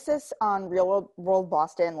on Real World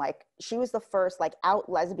Boston. Like, she was the first like out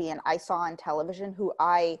lesbian I saw on television who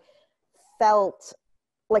I felt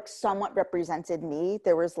like somewhat represented me.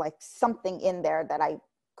 There was like something in there that I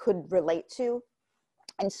could relate to.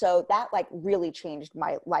 And so that like really changed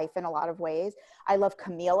my life in a lot of ways. I love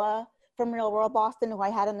Camila from Real World Boston, who I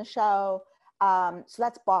had in the show. So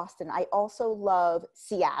that's Boston. I also love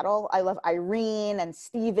Seattle. I love Irene and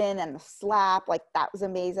Steven and the Slap. Like that was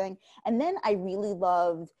amazing. And then I really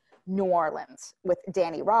loved New Orleans with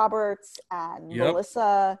Danny Roberts and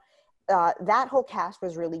Melissa. That whole cast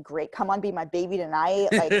was really great. Come On Be My Baby Tonight.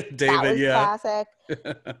 Like David, that was classic.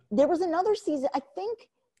 There was another season. I think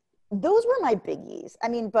those were my biggies. I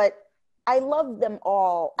mean, but I loved them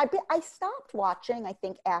all. I stopped watching, I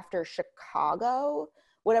think, after Chicago,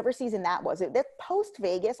 whatever season that was. That post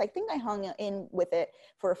Vegas, I think I hung in with it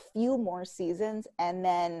for a few more seasons. And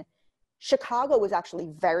then Chicago was actually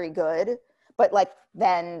very good. But like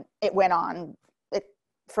then it went on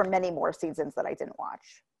for many more seasons that I didn't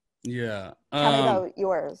watch. Yeah. Tell me about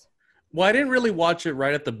yours. Well, I didn't really watch it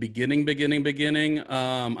right at the beginning.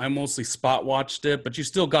 I mostly spot watched it, but you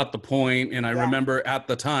still got the point. And I remember at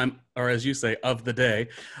the time, or as you say, of the day,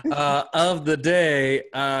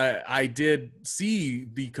 I did see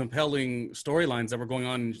the compelling storylines that were going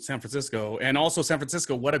on in San Francisco. And also San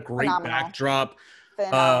Francisco, what a great backdrop.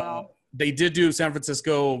 They did do San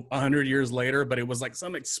Francisco 100 years later, but it was like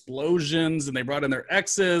some explosions and they brought in their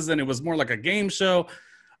exes and it was more like a game show.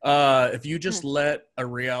 If you just let a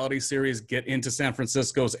reality series get into San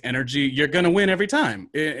Francisco's energy, you're going to win every time,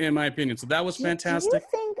 in my opinion. So that was fantastic. Do you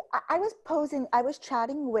think, I was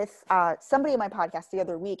chatting with somebody in my podcast the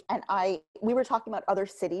other week, and we were talking about other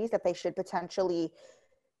cities that they should potentially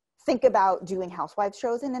think about doing housewives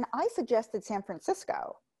shows in, and I suggested San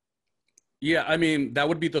Francisco. Yeah, I mean, that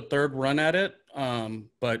would be the third run at it.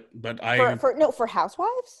 But for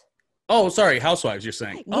housewives? Oh, sorry, housewives, you're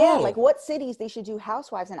saying. Yeah, like what cities they should do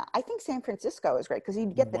housewives in. I think San Francisco is great because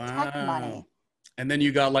you'd get the tech money. And then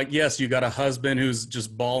you got you got a husband who's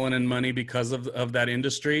just balling in money because of that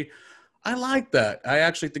industry. I like that. I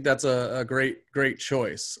actually think that's a great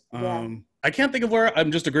choice. I can't think of where.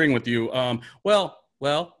 I'm just agreeing with you. Well.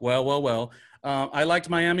 I liked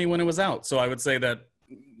Miami when it was out. So I would say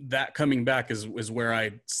that coming back is where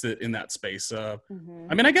I sit in that space. I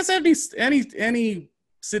mean, I guess any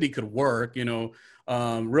city could work, Real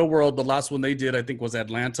World, the last one they did, I think was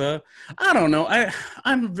Atlanta. I don't know.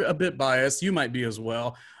 I'm a bit biased. You might be as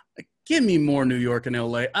well. Give me more New York and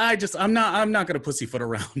LA. I'm not going to pussyfoot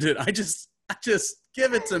around it. I just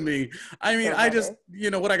give it to me. I mean,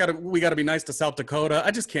 we got to be nice to South Dakota.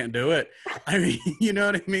 I just can't do it. I mean, you know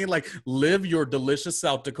what I mean? Like live your delicious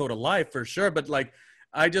South Dakota life for sure. But like,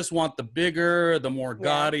 I just want the bigger, the more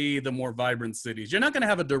gaudy, the more vibrant cities. You're not going to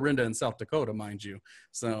have a Dorinda in South Dakota, mind you.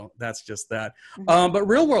 So that's just that. But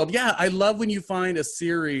Real World, I love when you find a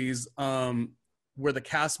series where the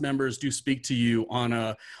cast members do speak to you on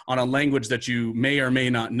a language that you may or may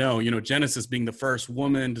not know. Genesis being the first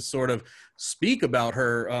woman to sort of speak about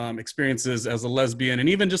her experiences as a lesbian and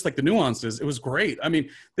even just like the nuances. It was great. I mean,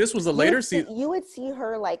 this was a later season. You would see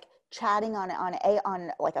her like chatting on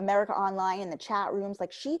like America Online in the chat rooms,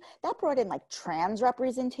 like that brought in like trans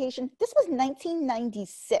representation. This was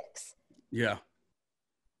 1996. Yeah,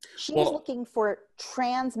 she was looking for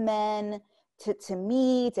trans men to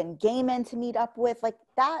meet and gay men to meet up with. Like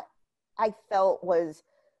that, I felt was.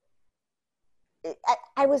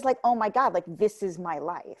 I was like, oh my God, like this is my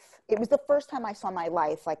life. It was the first time I saw my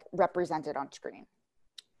life like represented on screen.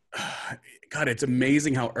 God, it's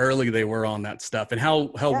amazing how early they were on that stuff and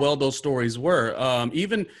how well those stories were.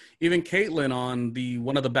 Even Caitlyn on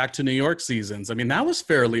one of the Back to New York seasons. I mean, that was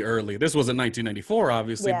fairly early. This wasn't 1994,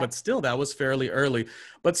 obviously, but still that was fairly early.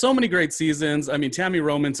 But so many great seasons. I mean, Tammy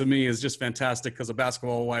Roman to me is just fantastic because of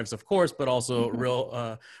Basketball Wives, of course, but also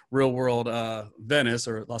Real World Venice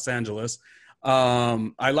or Los Angeles.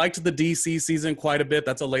 I liked the DC season quite a bit.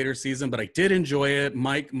 That's a later season, but I did enjoy it.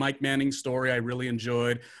 Mike Manning's story I really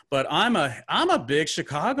enjoyed. But I'm a big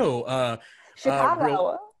Chicago. I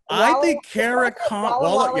think Kara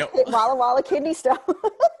Walla Walla Kidney Stone.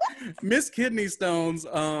 Miss Kidney Stones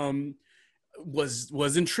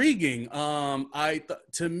was intriguing.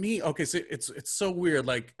 To me, okay, so it's so weird.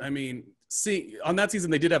 Like, I mean, see, on that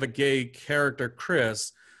season they did have a gay character,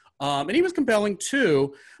 Chris. And he was compelling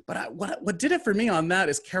too, but what did it for me on that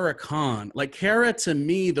is Kara Khan. Like Kara, to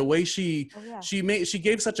me, the way she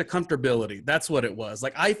gave such a comfortability. That's what it was.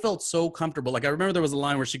 Like I felt so comfortable. Like I remember there was a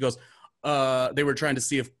line where she goes, they were trying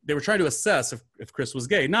to assess if Chris was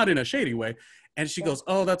gay, not in a shady way, and she goes,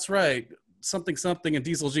 "Oh, that's right, something and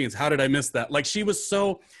Diesel Jeans. How did I miss that?" Like she was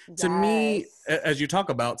so, to me, as you talk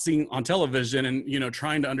about seeing on television and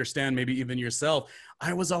trying to understand maybe even yourself.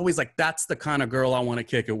 I was always like, that's the kind of girl I want to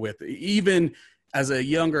kick it with. Even as a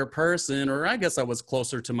younger person, or I guess I was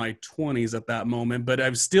closer to my 20s at that moment, but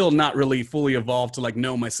I've still not really fully evolved to like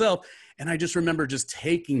know myself. And I just remember just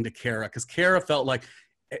taking to Kara because Kara felt like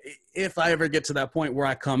if I ever get to that point where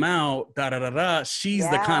I come out, da da da da, she's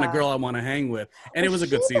the kind of Yeah. girl I want to hang with. And it was a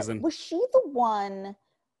good season. Was she the one?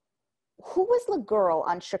 Who was the girl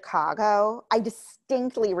on Chicago? I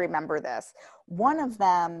distinctly remember this. One of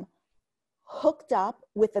them hooked up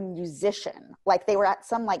with a musician. Like they were at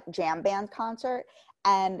some like jam band concert,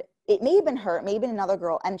 and it may have been her, it may have been another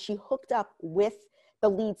girl, and she hooked up with the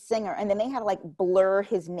lead singer, and then they had to like blur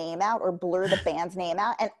his name out or blur the band's name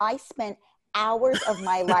out. And I spent hours of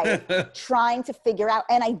my life trying to figure out,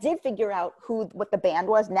 and I did figure out what the band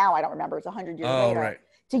was. Now I don't remember. It's 100 years later. Right.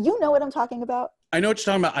 Do you know what I'm talking about? I know what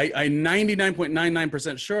you're talking about. I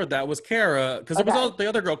 99.99% sure that was Kara because it was the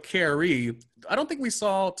other girl, Carrie. I don't think we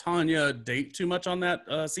saw Tanya date too much on that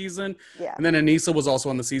season. Yeah. And then Anissa was also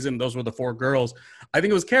on the season. Those were the 4 girls. I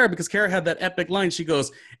think it was Kara because Kara had that epic line. She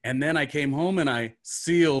goes, and then I came home and I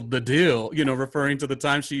sealed the deal, you know, referring to the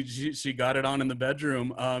time she got it on in the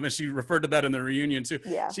bedroom. And she referred to that in the reunion too.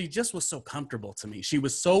 Yeah. She just was so comfortable to me. She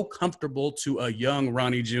was so comfortable to a young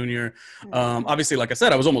Ronnie Jr. Obviously, like I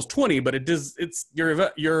said, I was almost 20, but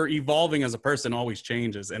you're evolving as a person, always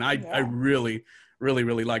changes. And I really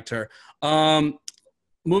liked her.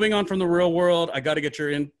 Moving on from the real world, I got to get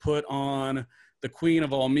your input on the queen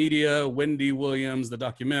of all media, Wendy Williams, the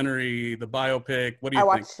documentary, the biopic. What do you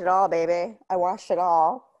think? I watched it all, baby. I watched it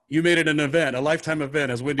all. You made it an event, a lifetime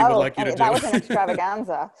event, as Wendy would like you to do. That was an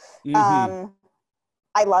extravaganza.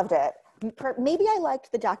 I loved it. Maybe I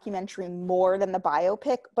liked the documentary more than the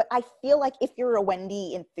biopic, but I feel like if you're a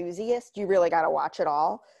Wendy enthusiast, you really got to watch it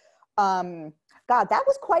all. God, that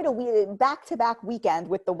was quite a back-to-back weekend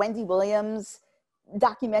with the Wendy Williams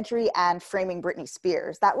documentary and Framing Britney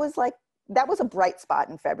Spears. That was a bright spot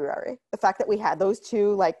in February. The fact that we had those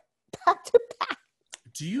two like back to back.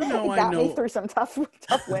 Do you know? It got me through some tough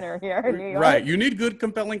winter here in New York. Right, you need good,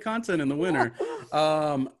 compelling content in the winter.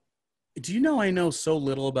 Do you know I know so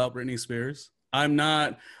little about Britney Spears?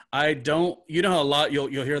 I don't, you know how a lot you'll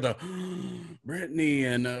hear the Britney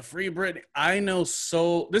and Free Britney. I know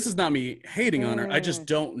this is not me hating on her. I just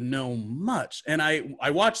don't know much. And I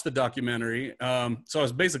watched the documentary. So I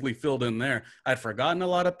was basically filled in there. I'd forgotten a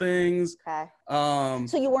lot of things. Okay.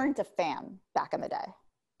 So you weren't a fan back in the day?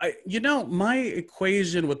 My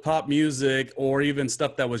equation with pop music or even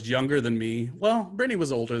stuff that was younger than me, well, Britney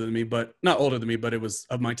was older than me, but not older than me, but it was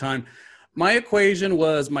of my time. My equation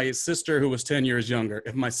was my sister who was 10 years younger.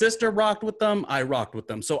 If my sister rocked with them, I rocked with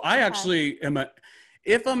them. So I actually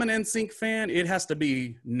if I'm an NSYNC fan, it has to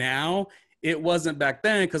be now. It wasn't back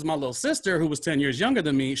then because my little sister who was 10 years younger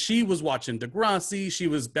than me, she was watching Degrassi. She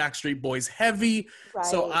was Backstreet Boys heavy. Right.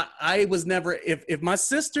 So I was never, if my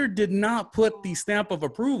sister did not put the stamp of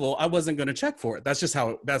approval, I wasn't going to check for it. That's just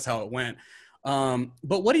how it went.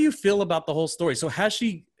 But what do you feel about the whole story? So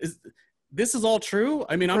this is all true?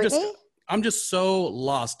 I mean, I'm just so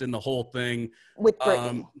lost in the whole thing. With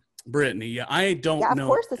Britney. Britney, yeah. I don't know. Yeah, of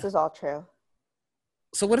course this is all true.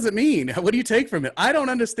 So what does it mean? What do you take from it? I don't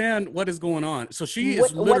understand what is going on. So she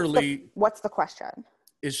is literally... What's the question?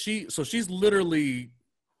 She's literally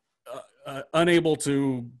unable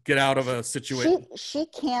to get out of a situation. She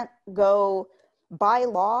can't go by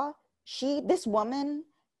law. This woman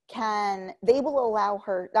they will allow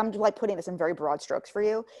her, I'm like putting this in very broad strokes for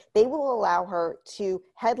you. They will allow her to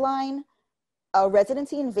headline a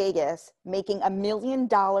residency in Vegas, making $1 million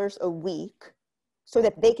a week, so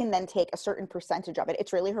that they can then take a certain percentage of it.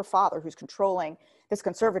 It's really her father who's controlling this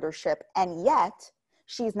conservatorship. And yet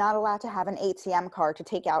she's not allowed to have an ATM card to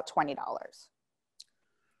take out $20.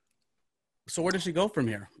 So where does she go from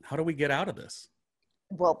here? How do we get out of this?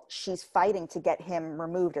 Well, she's fighting to get him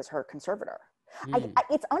removed as her conservator.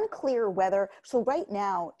 It's unclear whether, so right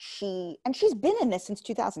now she's been in this since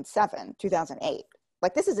 2007, 2008.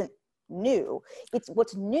 Like this isn't new.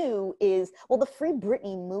 What's new is, well, the Free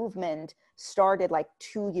Britney movement started like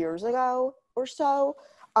 2 years ago or so.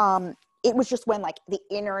 It was just when like the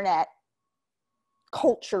internet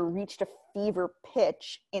culture reached a fever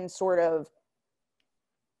pitch in sort of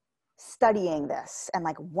studying this and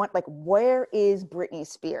where is Britney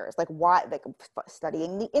Spears? Like why, like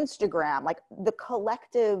studying the Instagram, like the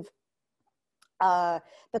collective, I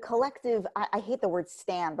hate the word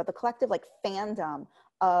stan, but the collective like fandom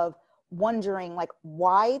of wondering like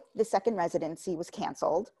why the second residency was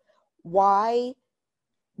canceled, why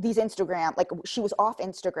these Instagram, like she was off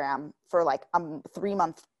Instagram for like a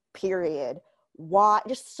 3-month period. Why?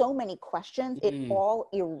 Just so many questions. It all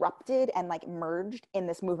erupted and like merged in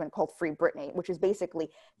this movement called Free Britney, which is basically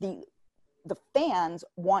the fans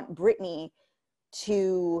want Britney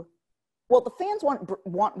to, well, the fans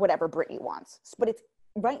want whatever Britney wants, but it's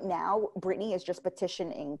right now Britney is just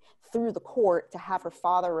petitioning through the court to have her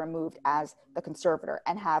father removed as the conservator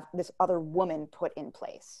and have this other woman put in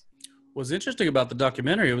place. What's interesting about the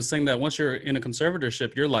documentary, it was saying that once you're in a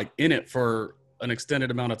conservatorship, you're like in it for an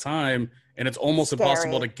extended amount of time, and it's almost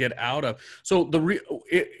impossible to get out of. So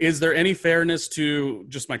is there any fairness to,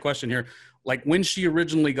 just my question here, like when she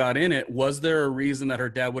originally got in it, was there a reason that her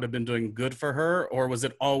dad would have been doing good for her, or was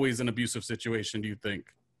it always an abusive situation, do you think?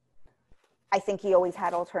 I think he always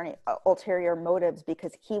had ulterior motives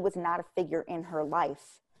because he was not a figure in her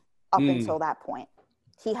life up until that point.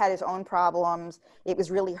 He had his own problems. It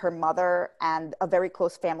was really her mother and a very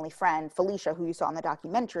close family friend, Felicia, who you saw in the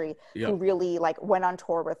documentary, who really like went on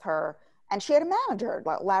tour with her. And she had a manager,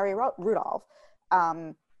 like Larry Rudolph.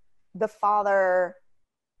 The father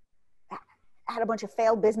had a bunch of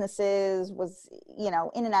failed businesses, was, you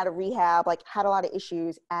know, in and out of rehab, like had a lot of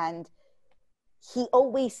issues. And he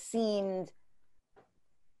always seemed,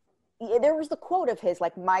 there was the quote of his,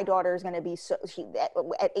 like, my daughter's going to be so,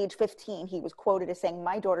 at age 15, he was quoted as saying,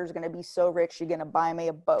 my daughter's going to be so rich, she's going to buy me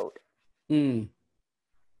a boat.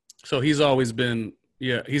 So he's always been,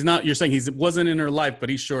 he's not, you're saying he wasn't in her life, but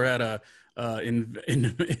he sure had in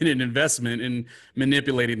an investment in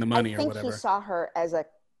manipulating the money or whatever. I think he saw her as a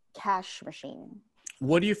cash machine.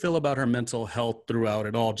 What do you feel about her mental health throughout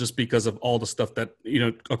it all, just because of all the stuff that, you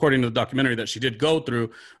know, according to the documentary, that she did go through?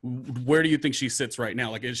 Where do you think she sits right now?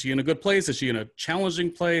 Like, is she in a good place? Is she in a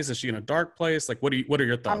challenging place? Is she in a dark place? Like, what are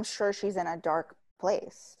your thoughts? I'm sure she's in a dark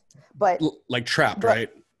place, but like trapped, right?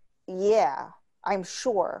 Yeah, I'm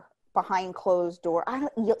sure behind closed door.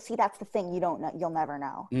 See, that's the thing. You don't know. You'll never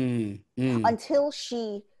know until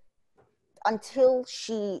she,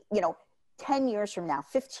 you know, 10 years from now,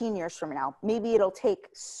 15 years from now, maybe it'll take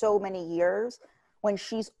so many years. When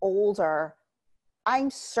she's older, I'm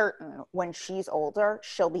certain when she's older,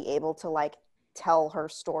 she'll be able to like tell her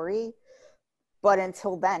story. But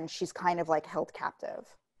until then, she's kind of like held captive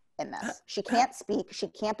in this. She can't speak. She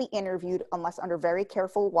can't be interviewed unless under very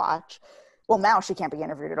careful watch. Well, now she can't be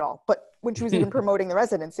interviewed at all. But when she was even promoting the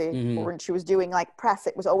residency or when she was doing like press,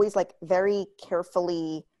 it was always like very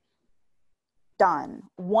carefully done.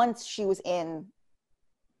 Once she was in,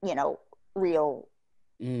 you know, real,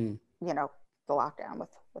 you know, the lockdown with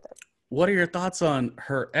it. What are your thoughts on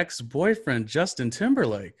her ex-boyfriend, Justin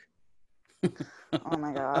Timberlake? Oh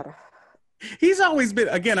my God. He's always been,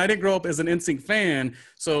 again, I didn't grow up as an NSYNC fan,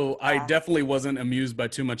 so I definitely wasn't amused by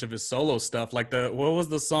too much of his solo stuff. Like what was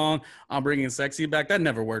the song, I'm Bringing Sexy Back? That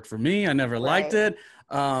never worked for me. I never liked it.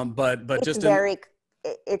 But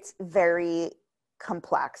it's very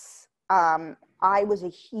complex. I was a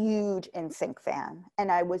huge NSYNC fan,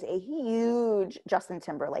 and I was a huge Justin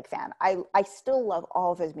Timberlake fan. I still love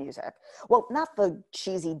all of his music. Well, not the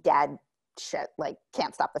cheesy dad shit, like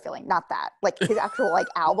Can't Stop the Feeling, not that. Like his actual like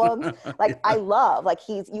albums, like I love. Like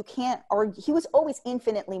you can't argue. He was always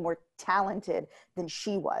infinitely more talented than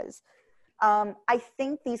she was. I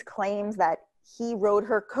think these claims that he rode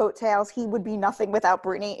her coattails, he would be nothing without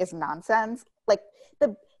Britney, is nonsense. Like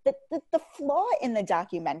the flaw in the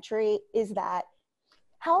documentary is that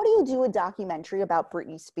how do you do a documentary about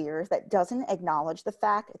Britney Spears that doesn't acknowledge the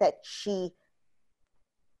fact that she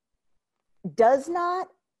does not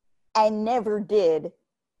and never did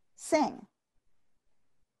sing?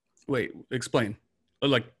 Wait, explain.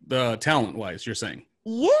 Like the talent-wise, you're saying?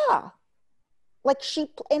 Yeah. Like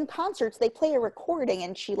in concerts, they play a recording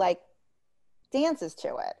and she like dances to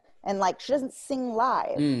it. And like she doesn't sing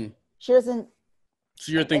live. She doesn't.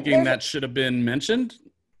 So you're thinking that should have been mentioned?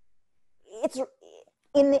 It's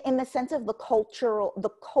in the sense of the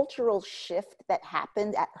cultural shift that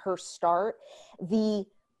happened at her start. The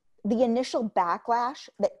initial backlash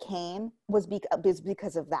that came was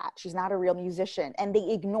because of that. She's not a real musician, and they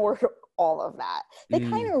ignored all of that. They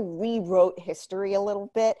kind of rewrote history a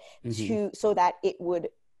little bit so that it would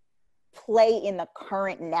play in the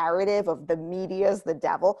current narrative of the media's the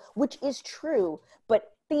devil, which is true,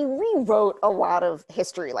 but they rewrote a lot of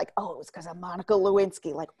history, like, oh, it was because of Monica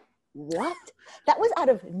Lewinsky. Like, what? That was out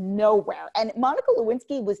of nowhere. And Monica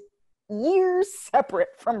Lewinsky was years separate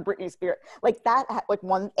from Britney Spears. Like that, like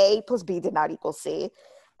 1A plus B did not equal C.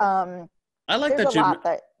 I like there's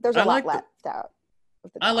a lot left out.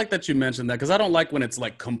 I like that you mentioned that, because I don't like when it's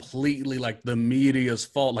like completely like the media's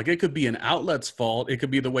fault. Like it could be an outlet's fault. It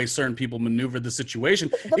could be the way certain people maneuver the situation.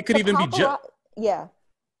 It could even be just. Yeah.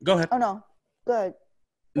 Go ahead. Oh no. Good.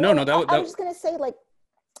 No. I was just gonna say, like,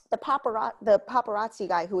 the paparazzi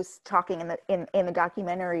guy who was talking in the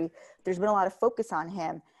documentary. There's been a lot of focus on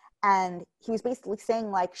him, and he was basically saying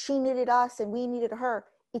like she needed us and we needed her.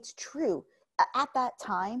 It's true. at that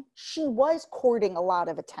time, she was courting a lot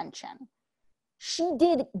of attention. She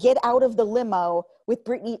did get out of the limo with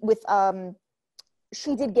Britney,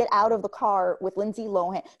 she did get out of the car with Lindsay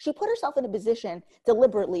Lohan. She put herself in a position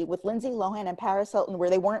deliberately with Lindsay Lohan and Paris Hilton where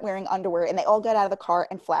they weren't wearing underwear, and they all got out of the car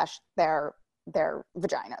and flashed their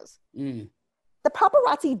vaginas. The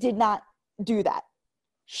paparazzi did not do that.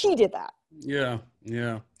 She did that. Yeah.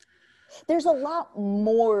 There's a lot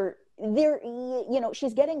more there.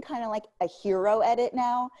 She's getting kind of like a hero edit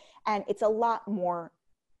now, and it's a lot more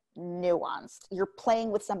nuanced. You're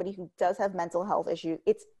playing with somebody who does have mental health issues.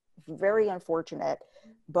 It's very unfortunate,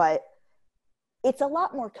 but it's a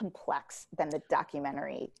lot more complex than the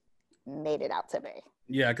documentary made it out to be.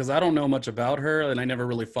 Yeah, because I don't know much about her, and I never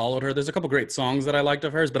really followed her. There's a couple great songs that I liked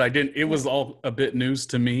of hers, but I didn't. It was all a bit news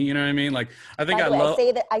to me. You know what I mean? Like, I think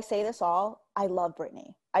I say this all. I love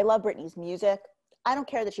Britney. I love Britney's music. I don't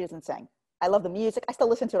care that she doesn't sing. I love the music. I still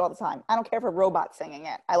listen to it all the time. I don't care if a robot's singing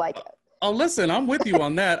it. I like it. Oh, listen, I'm with you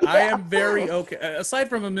on that. Yeah. I am very okay. Aside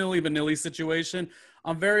from a Milli Vanilli situation,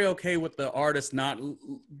 I'm very okay with the artist not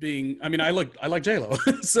being, I mean, I like J-Lo.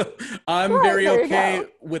 So I'm very okay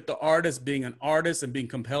with the artist being an artist and being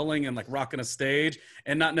compelling and like rocking a stage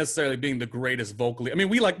and not necessarily being the greatest vocally. I mean,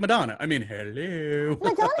 we like Madonna. I mean, hello.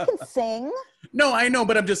 Madonna can sing. No, I know,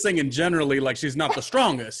 but I'm just saying generally, like, she's not the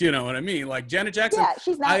strongest, you know what I mean? Like Janet Jackson. Yeah,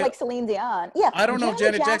 she's not like Celine Dion. Yeah. I don't know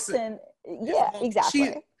Janet Jackson. Yeah,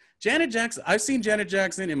 exactly. Janet Jackson, I've seen Janet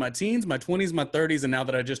Jackson in my teens, my 20s, my 30s, and now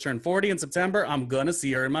that I just turned 40 in September, I'm going to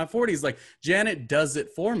see her in my 40s. Like, Janet does it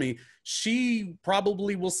for me. She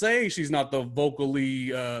probably will say she's not the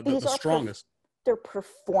vocally the strongest. They're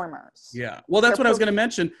performers. Yeah. Well, that's what I was going to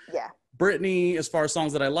mention. Yeah. Britney, as far as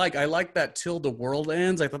songs that I like that Till the World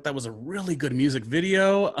Ends. I thought that was a really good music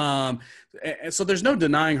video. So there's no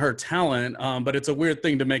denying her talent, but it's a weird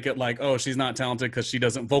thing to make it like, oh, she's not talented because she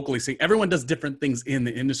doesn't vocally sing. Everyone does different things in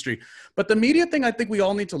the industry. But the media thing, I think we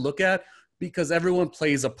all need to look at because everyone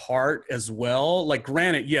plays a part as well. Like,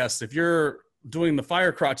 granted, yes, if you're doing the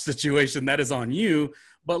fire crotch situation, that is on you.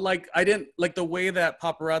 But like, I didn't like the way that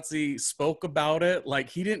paparazzi spoke about it. Like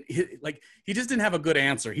he just didn't have a good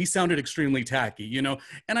answer. He sounded extremely tacky, you know?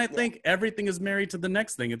 And I think everything is married to the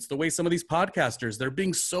next thing. It's the way some of these podcasters, they're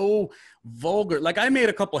being so vulgar. Like I made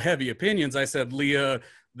a couple heavy opinions. I said, Leah,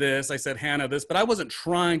 this, I said, Hannah, this, but I wasn't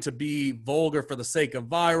trying to be vulgar for the sake of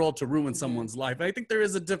viral to ruin someone's life. I think there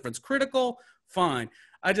is a difference. Critical, fine.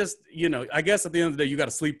 I just, I guess at the end of the day, you got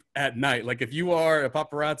to sleep at night. Like if you are a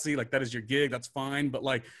paparazzi, like that is your gig, that's fine. But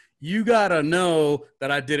like, you got to know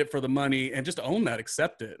that I did it for the money and just own that,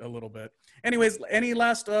 accept it a little bit. Anyways, any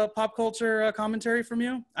last pop culture commentary from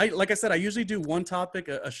you? Like I said, I usually do one topic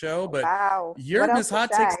a show, but you're Miss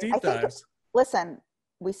Hot Takes Deep Dives. Listen,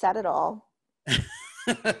 we said it all.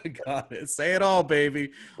 Got it. Say it all,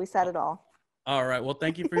 baby. We said it all. All right. Well,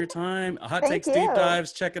 thank you for your time. Hot Takes Deep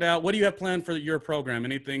Dives. Check it out. What do you have planned for your program?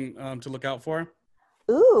 Anything to look out for?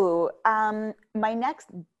 Ooh, my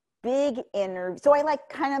next big interview. So I like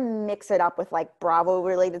kind of mix it up with like Bravo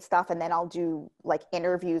related stuff. And then I'll do like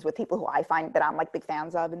interviews with people who I find that I'm like big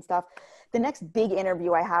fans of and stuff. The next big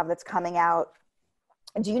interview I have that's coming out.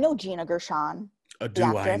 Do you know Gina Gershon? Do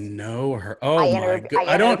I know her? Oh my God.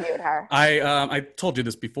 I interviewed her. I told you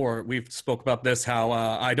this before. We've spoke about this, how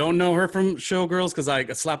I don't know her from Showgirls because I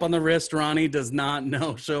slap on the wrist. Ronnie does not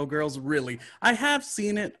know Showgirls, really. I have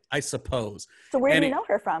seen it, I suppose. So where do you know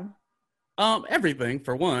her from? Everything,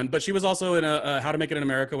 for one, but she was also in a How to Make It in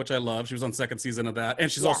America, which I love. She was on second season of that,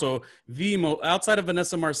 and she's also outside of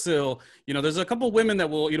Vanessa Marcil. There's a couple women that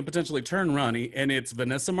will potentially turn Ronnie, and it's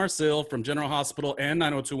Vanessa Marcil from General Hospital and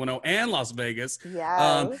 90210 and Las Vegas.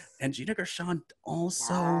 Yes. And Gina Gershon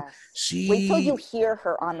also. She wait till you hear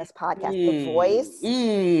her on this podcast. The voice,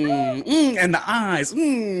 and the eyes,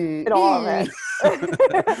 and all of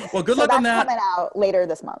it. Well, good luck on that. Coming out later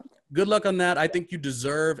this month. Good luck on that. I think you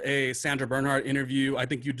deserve a Sandra Bernhard interview. I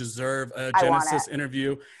think you deserve a Genesis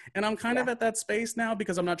interview. And I'm kind of at that space now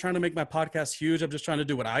because I'm not trying to make my podcast huge. I'm just trying to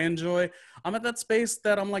do what I enjoy. I'm at that space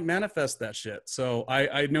that I'm like, manifest that shit. So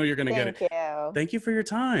I know you're going to get it. Thank you. Thank you for your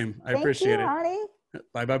time. I appreciate it. Ronnie.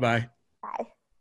 Bye.